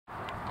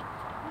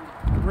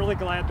really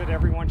glad that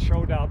everyone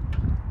showed up.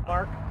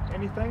 Mark,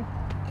 anything?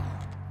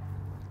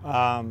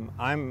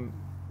 I'm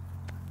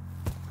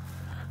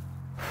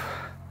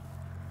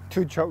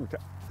too choked.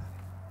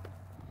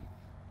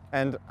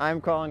 And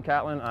I'm Kelly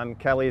Catlin. I'm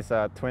Kelly's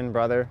twin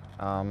brother.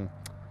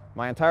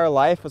 My entire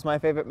life was my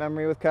favorite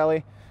memory with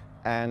Kelly.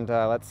 And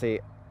let's see,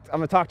 I'm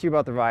gonna talk to you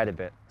about the ride a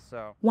bit.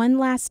 One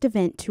last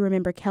event to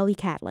remember Kelly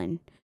Catlin,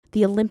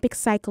 the Olympic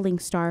cycling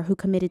star who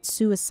committed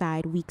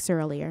suicide weeks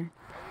earlier.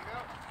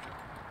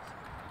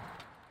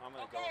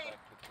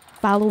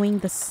 Following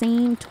the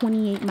same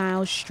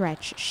 28-mile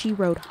stretch she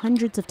rode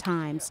hundreds of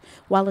times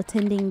while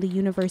attending the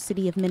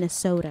University of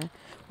Minnesota,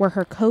 were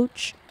her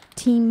coach,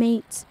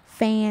 teammates,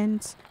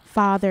 fans,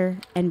 father,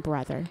 and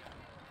brother.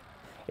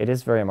 It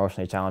is very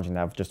emotionally challenging to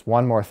have just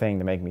one more thing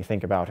to make me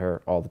think about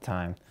her all the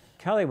time.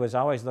 Kelly was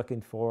always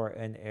looking for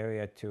an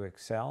area to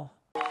excel.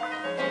 We're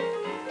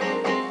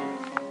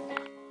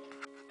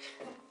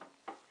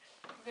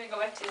going to go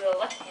back to the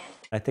left hand.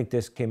 I think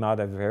this came out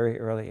at a very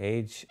early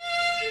age.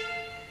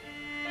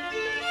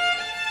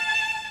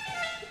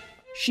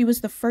 She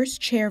was the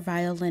first chair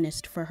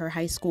violinist for her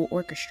high school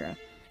orchestra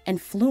and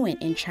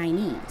fluent in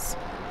Chinese.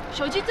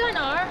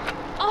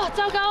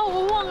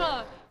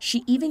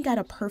 She even got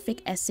a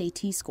perfect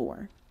SAT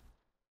score.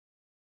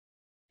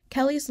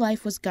 Kelly's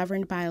life was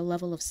governed by a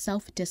level of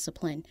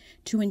self-discipline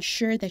to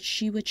ensure that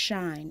she would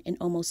shine in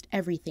almost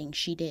everything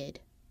she did.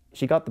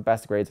 She got the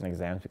best grades in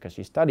exams because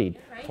she studied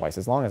twice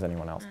as long as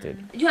anyone else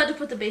did. You had to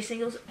put the base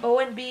singles O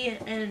and B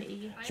and an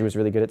E. She was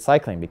really good at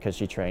cycling because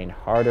she trained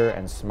harder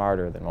and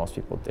smarter than most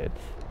people did.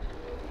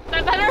 Is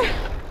that better?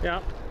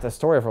 Yeah. The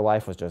story of her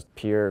life was just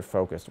pure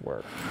focused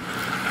work.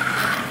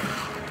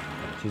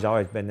 She's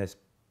always been this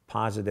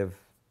positive,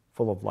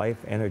 full of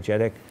life,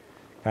 energetic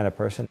kind of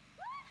person.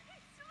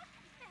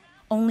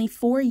 Only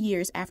 4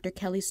 years after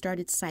Kelly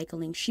started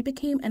cycling, she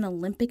became an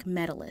Olympic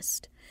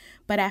medalist.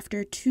 But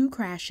after 2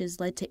 crashes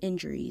led to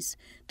injuries,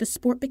 the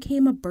sport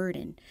became a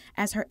burden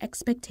as her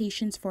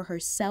expectations for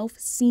herself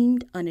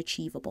seemed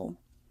unachievable.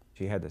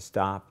 She had to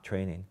stop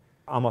training.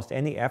 Almost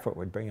any effort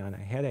would bring on a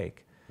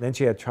headache. Then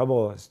she had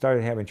trouble,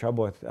 started having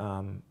trouble with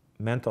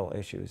mental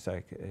issues,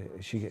 like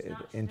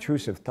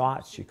intrusive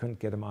thoughts. She couldn't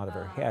get them out of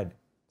her head.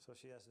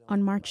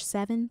 On March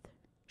 7th,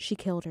 she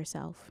killed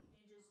herself.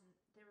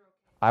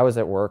 I was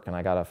at work and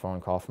I got a phone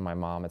call from my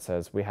mom. It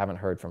says, we haven't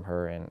heard from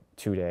her in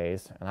 2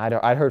 days. And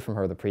I'd heard from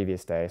her the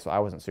previous day, so I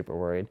wasn't super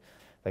worried.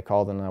 They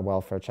called in a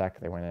welfare check,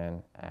 they went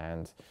in,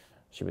 and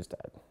she was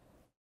dead.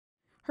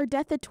 Her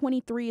death at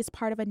 23 is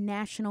part of a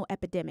national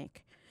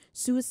epidemic.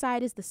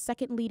 Suicide is the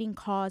second leading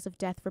cause of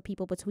death for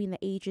people between the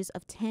ages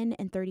of 10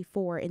 and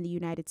 34 in the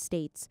United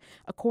States,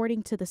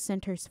 according to the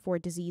Centers for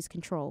Disease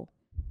Control.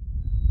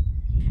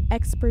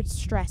 Experts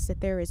stress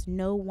that there is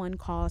no one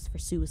cause for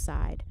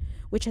suicide,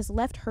 which has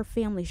left her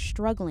family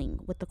struggling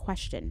with the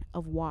question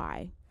of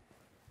why.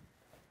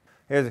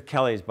 Here's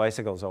Kelly's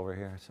bicycles over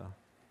here. So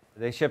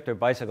they shipped her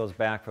bicycles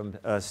back from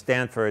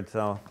Stanford,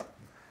 so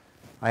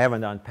I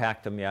haven't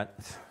unpacked them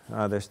yet.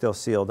 They're still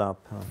sealed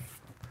up.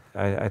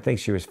 I think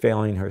she was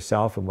failing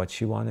herself in what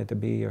she wanted to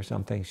be or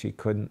something. She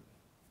couldn't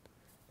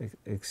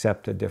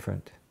accept a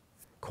different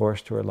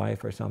course to her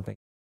life or something.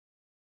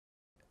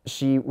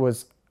 She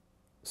was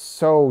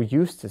so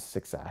used to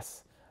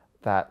success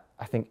that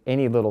I think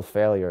any little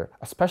failure,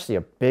 especially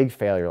a big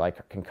failure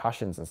like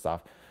concussions and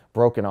stuff,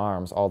 broken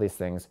arms, all these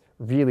things,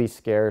 really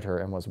scared her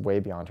and was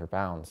way beyond her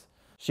bounds.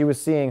 She was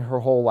seeing her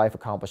whole life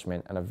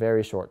accomplishment in a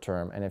very short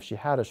term, and if she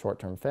had a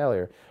short-term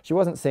failure, she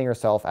wasn't seeing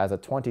herself as a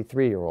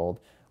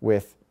 23-year-old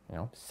with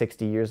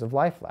 60 years of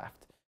life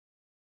left.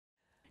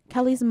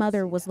 Kelly's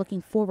mother was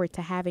looking forward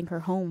to having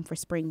her home for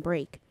spring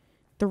break.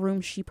 The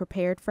room she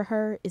prepared for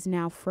her is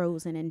now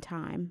frozen in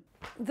time.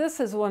 This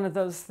is one of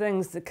those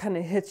things that kind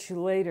of hits you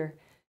later.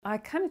 I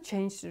kind of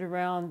changed it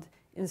around.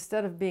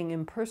 Instead of being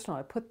impersonal,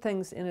 I put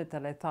things in it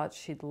that I thought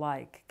she'd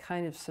like,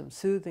 kind of some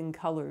soothing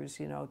colors,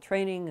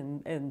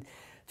 training and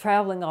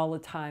traveling all the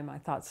time. I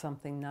thought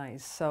something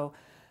nice. So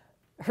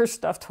her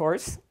stuffed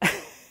horse.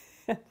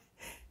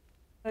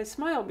 I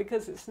smile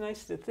because it's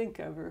nice to think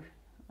of her.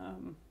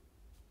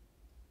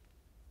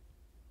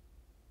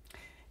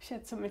 She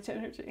had so much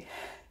energy.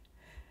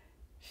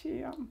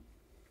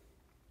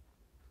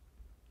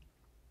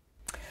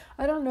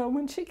 I don't know,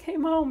 when she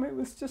came home, it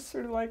was just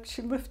sort of like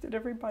she lifted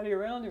everybody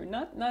around her.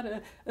 Not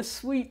a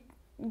sweet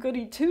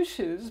goody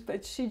two-shoes,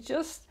 but she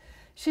just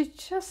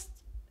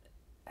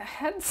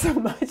had so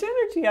much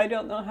energy. I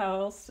don't know how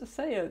else to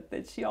say it,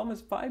 that she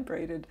almost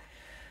vibrated.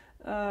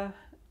 And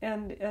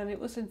it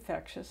was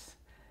infectious.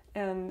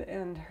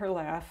 And her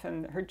laugh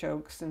and her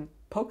jokes and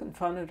poking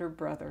fun at her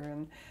brother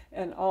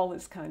and all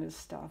this kind of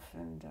stuff.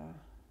 And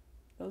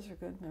those are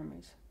good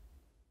memories.